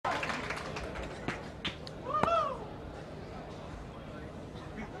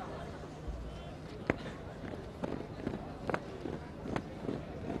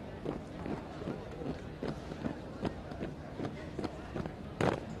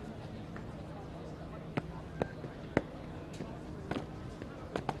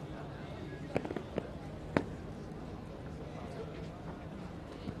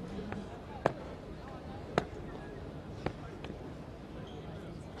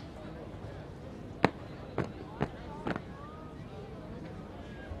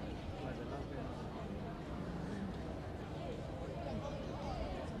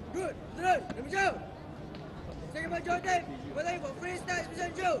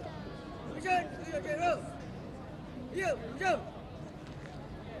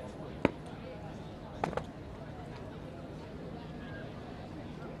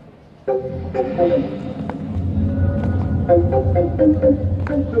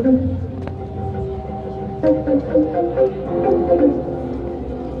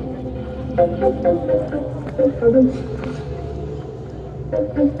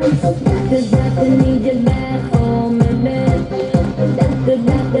Doctor, need you back home, baby.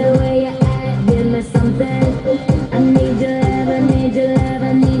 Doctor, where you at? Give me something. I need your love, I need your love,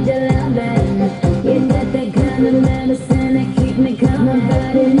 I need your loving. You got that kind of medicine that keep me coming. My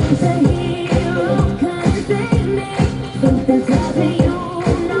body needs a hero, come and save me. Something tells me you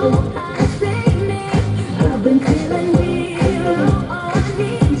know how to save me. I've been feeling hero, oh I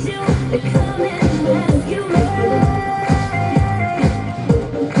need you to come and rescue me.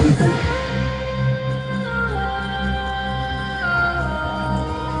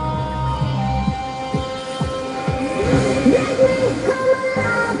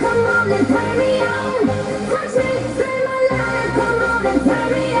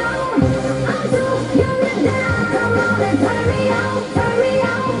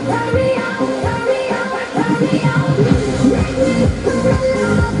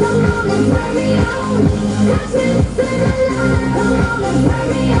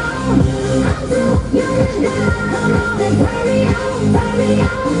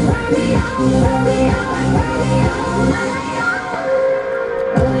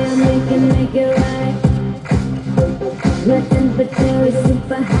 Make it right. My temperature is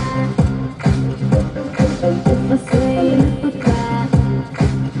super high. If I scream, if I cry,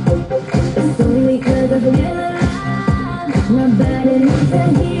 it's only 'cause I feel alive. My body needs a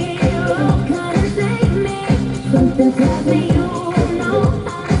hero, come and save me. Something tells me you know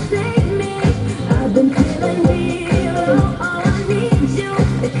how to save me. I've been feeling hero, oh I need you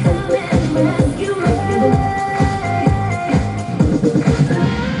to come and rescue me.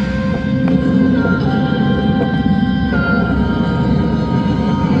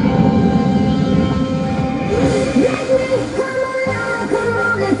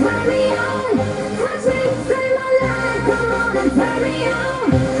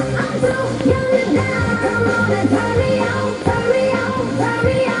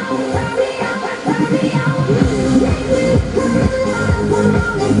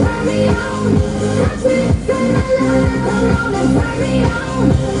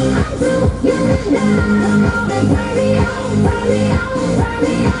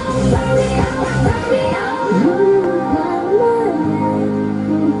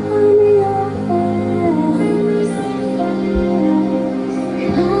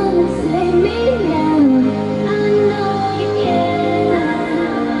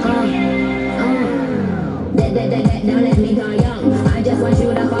 Don't let me go young. I just want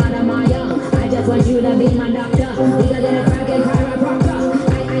you to follow my young. I just want you to be my doctor. We got a fucking chiropractor.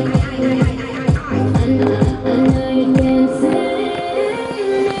 I know you can save me.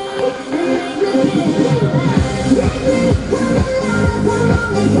 Come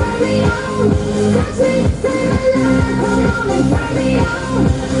on and carry on. Touch me, say my love. Come on and carry on.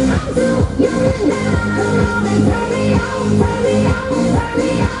 I'm too young now. Come on and carry on, carry on,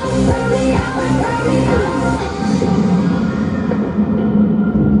 carry on, carry on, carry on.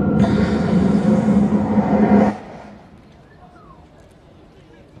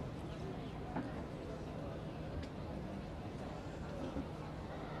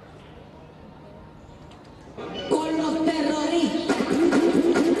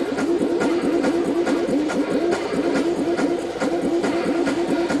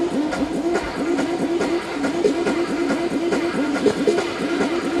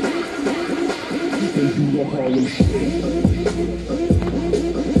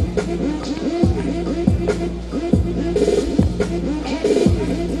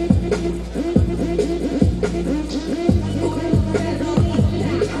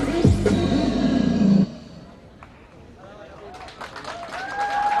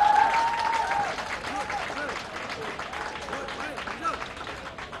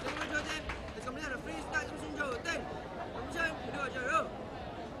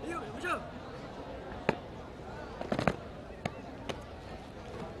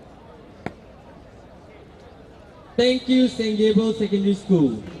 Thank you, St. Gabriel Secondary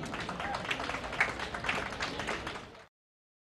School.